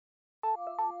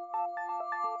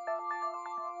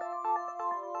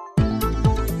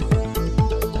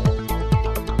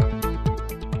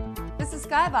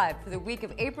Sky Vibe for the week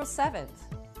of April 7th.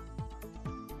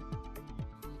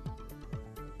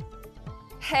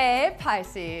 Hey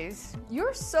Pisces,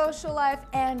 your social life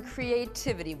and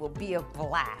creativity will be a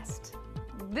blast.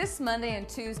 This Monday and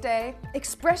Tuesday,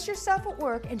 express yourself at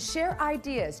work and share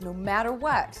ideas no matter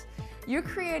what. Your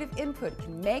creative input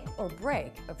can make or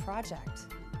break a project.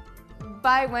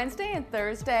 By Wednesday and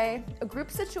Thursday, a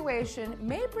group situation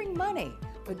may bring money,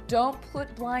 but don't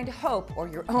put blind hope or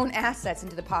your own assets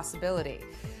into the possibility.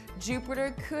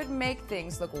 Jupiter could make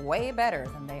things look way better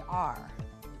than they are.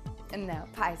 And now,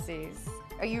 Pisces,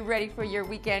 are you ready for your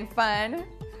weekend fun?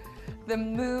 The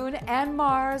Moon and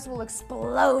Mars will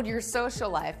explode your social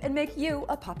life and make you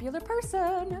a popular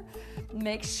person.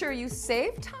 Make sure you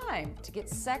save time to get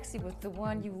sexy with the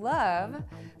one you love.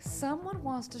 Someone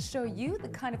wants to show you the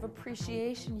kind of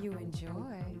appreciation you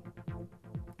enjoy.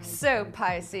 So,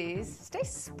 Pisces, stay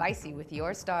spicy with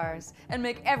your stars and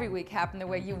make every week happen the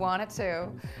way you want it to.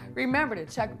 Remember to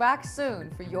check back soon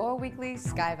for your weekly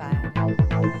Sky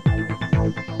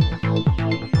Vibe.